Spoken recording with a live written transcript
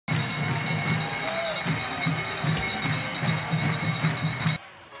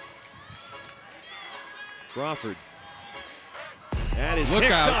Crawford. That is Look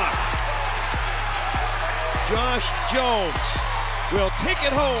picked out. up. Josh Jones will take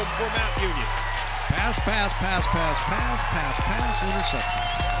it home for Mount Union. Pass, pass, pass, pass, pass, pass, pass, interception.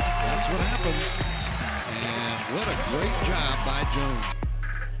 That's what happens. And what a great job by Jones.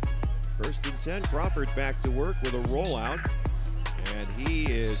 1st and 10, Crawford back to work with a rollout. And he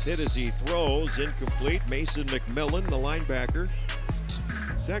is hit as he throws, incomplete. Mason McMillan, the linebacker.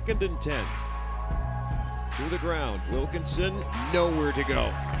 2nd and 10. To the ground. Wilkinson, nowhere to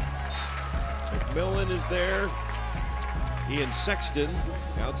go. McMillan is there. Ian Sexton,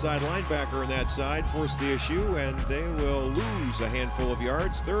 outside linebacker on that side, forced the issue, and they will lose a handful of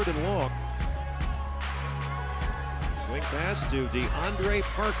yards. 3rd and long. Swing pass to DeAndre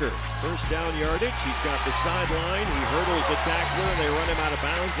Parker. 1st down yardage. He's got the sideline. He hurdles a tackler, and they run him out of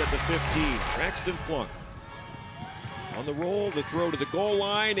bounds at the 15. Braxton Plunk on the roll. The throw to the goal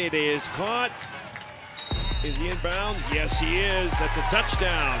line. It is caught. Is he in bounds? Yes, he is. That's a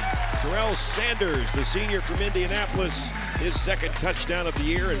touchdown. Terrell Sanders, the senior from Indianapolis, his 2nd touchdown of the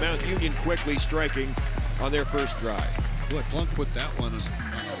year, and Mount Union quickly striking on their 1st drive. Boy, Plunk put that one on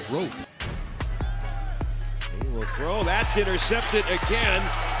a rope. He will throw. That's intercepted again.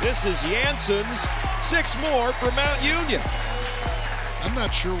 This is Jansen's. 6 more for Mount Union. I'm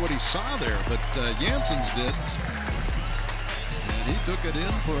not sure what he saw there, but Jansen's did. And he took it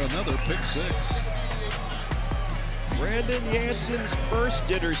in for another pick 6. Brandon Jansen's 1st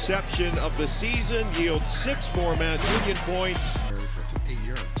interception of the season yields 6 more Mount Union points. For 8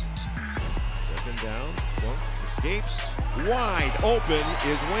 yards. 2nd down. Plunk escapes. Wide open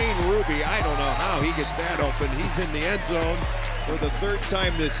is Wayne Ruby. I don't know how he gets that open. He's in the end zone for the 3rd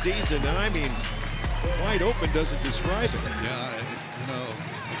time this season. And I mean, wide open doesn't describe it. Yeah, you know,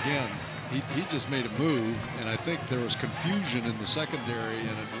 again, he just made a move, and I think there was confusion in the secondary, and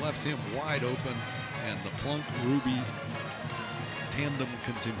it left him wide open, and the Plunk-Ruby tandem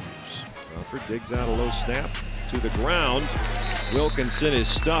continues. Crawford digs out a low snap to the ground. Wilkinson is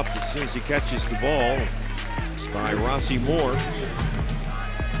stuffed as soon as he catches the ball by Rossi Moore.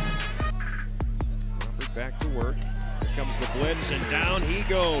 Crawford back to work. Here comes the blitz, and down he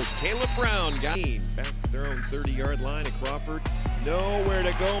goes. Caleb Brown got back to their own 30-yard line, and Crawford nowhere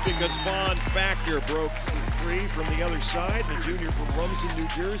to go because Vaughn Factor broke free from the other side. The junior from Rumson, New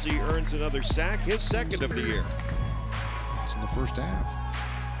Jersey, earns another sack, his 2nd of the year. It's in the 1st half.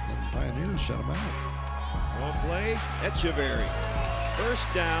 The Pioneers shut him out. On play, Echeverry.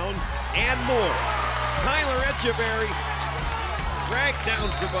 1st down and more. Tyler Echeverry dragged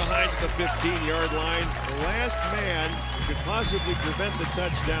down from behind the 15-yard line. The last man who could possibly prevent the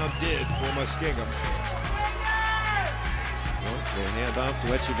touchdown did for Muskingum. They hand off to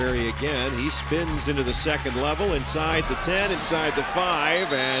Echeverry again. He spins into the 2nd level, inside the 10, inside the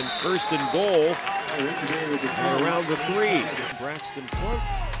 5, and 1st and goal around the 3. Braxton Plunk,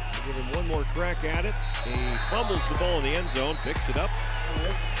 give him one more crack at it. He fumbles the ball in the end zone, picks it up.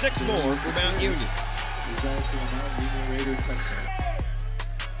 6 more for Mount Union.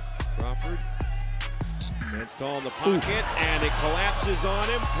 Crawford stands tall in the pocket, and it collapses on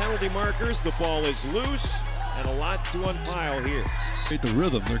him. Penalty markers, the ball is loose. And a lot to unpile here. The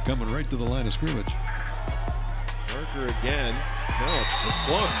rhythm, they're coming right to the line of scrimmage. Parker again. No, it's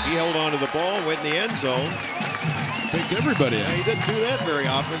Plunk. He held on to the ball, went in the end zone. Picked everybody out. Yeah, he doesn't do that very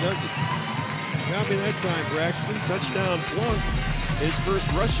often, does he? Got me that time, Braxton. Touchdown Plunk. His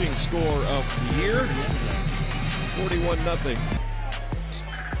 1st rushing score of the year. 41-0.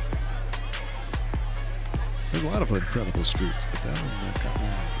 There's a lot of incredible streaks, but that one caught my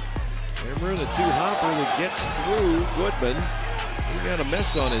eye. Remember the 2-hopper that gets through Goodman. He got a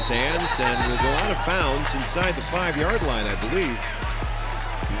mess on his hands and will go out of bounds inside the 5-yard line, I believe.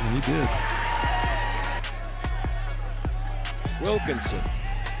 Yeah, he did. Wilkinson.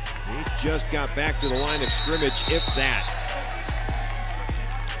 He just got back to the line of scrimmage, if that.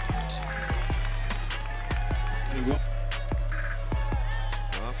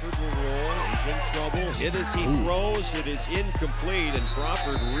 Crawford will roll. He's in trouble. Hit as he throws. It is incomplete, and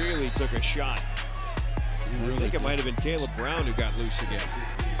Crawford really took a shot. I think it might have been Caleb Brown who got loose again.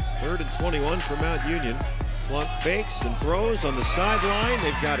 3rd and 21 for Mount Union. Plunk fakes and throws on the sideline.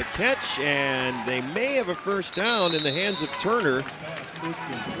 They've got a catch, and they may have a 1st down in the hands of Turner,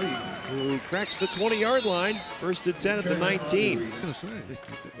 who cracks the 20-yard line. 1st and 10 at the 19. I was going to say,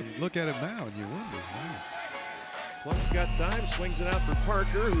 you look at him now and you wonder, wow. Plunk's got time, swings it out for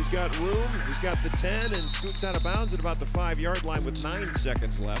Parker, who's got room, who's got the 10, and scoots out of bounds at about the 5-yard line with 9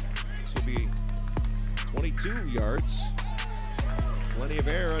 seconds left. This will be 22 yards. Plenty of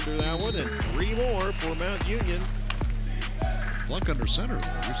air under that one, and 3 more for Mount Union. Plunk under center,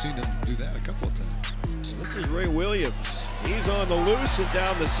 though. We've seen him do that a couple of times. This This is Ray Williams. He's on the loose and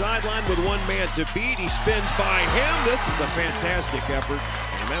down the sideline with one man to beat. He spins by him. This is a fantastic effort.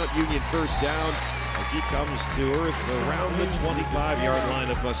 And Mount Union first down as he comes to earth around the 25-yard line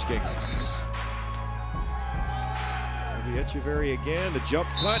of Muskingum. Echeverry again, the jump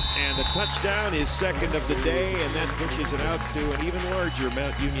cut, and the touchdown is second of the day, and that pushes it out to an even larger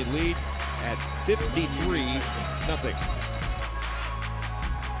Mount Union lead at 53-0.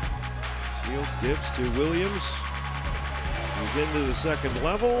 Shields gives to Williams, who's into the second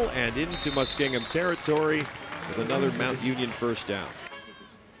level and into Muskingum territory with another Mount Union first down.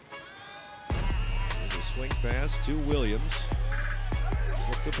 There's a swing pass to Williams.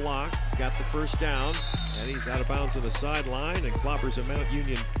 Gets a block, he's got the first down, and he's out of bounds on the sideline and clobbers a Mount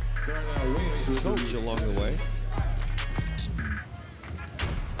Union coach along the way.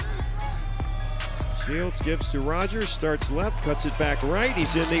 Shields gives to Rogers, starts left, cuts it back right,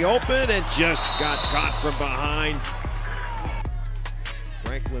 he's in the open and just got caught from behind.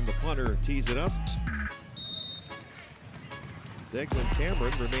 Franklin, the punter, tees it up. Declan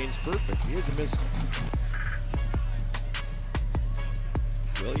Cameron remains perfect, he hasn't missed.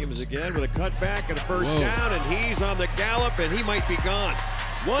 Williams again with a cutback and a first down, and he's on the gallop, and he might be gone.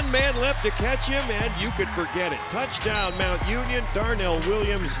 One man left to catch him, and you could forget it. Touchdown, Mount Union. Darnell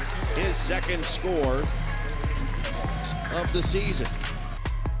Williams, his second score of the season.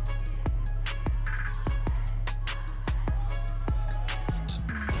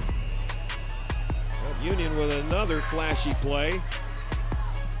 Mount Union with another flashy play.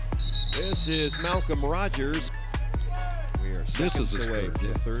 This is Malcolm Rogers. This is his third,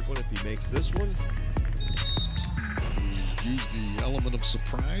 the third one if he makes this one. He used the element of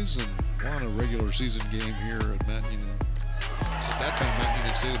surprise and won a regular season game here at Mount Union. At that time, Mount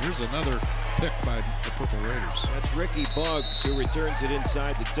Union Stadium. Here's another pick by the Purple Raiders. That's Ricky Buggs who returns it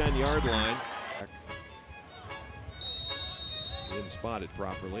inside the 10-yard line. Didn't spot it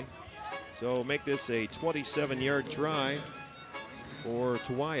properly. So make this a 27-yard try for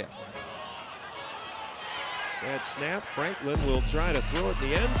Tawaya. That snap, Franklin will try to throw it in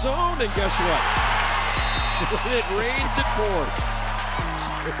the end zone, and guess what? When it rains, it pours.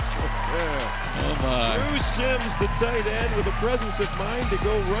 Oh my. Drew Sims, the tight end, with the presence of mind to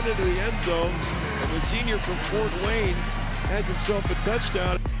go run into the end zone. And the senior from Fort Wayne has himself a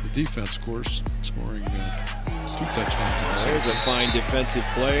touchdown. The defense, of course, scoring 2 touchdowns in the season. There's a fine defensive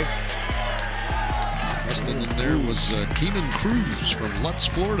play. Resting in there was Keenan Cruz from Lutz,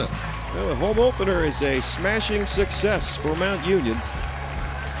 Florida. Well, the home opener is a smashing success for Mount Union.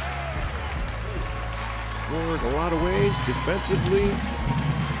 Scored a lot of ways defensively,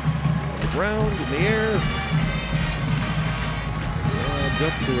 on the ground, in the air. Adds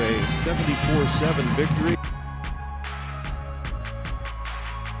up to a 74-7 victory.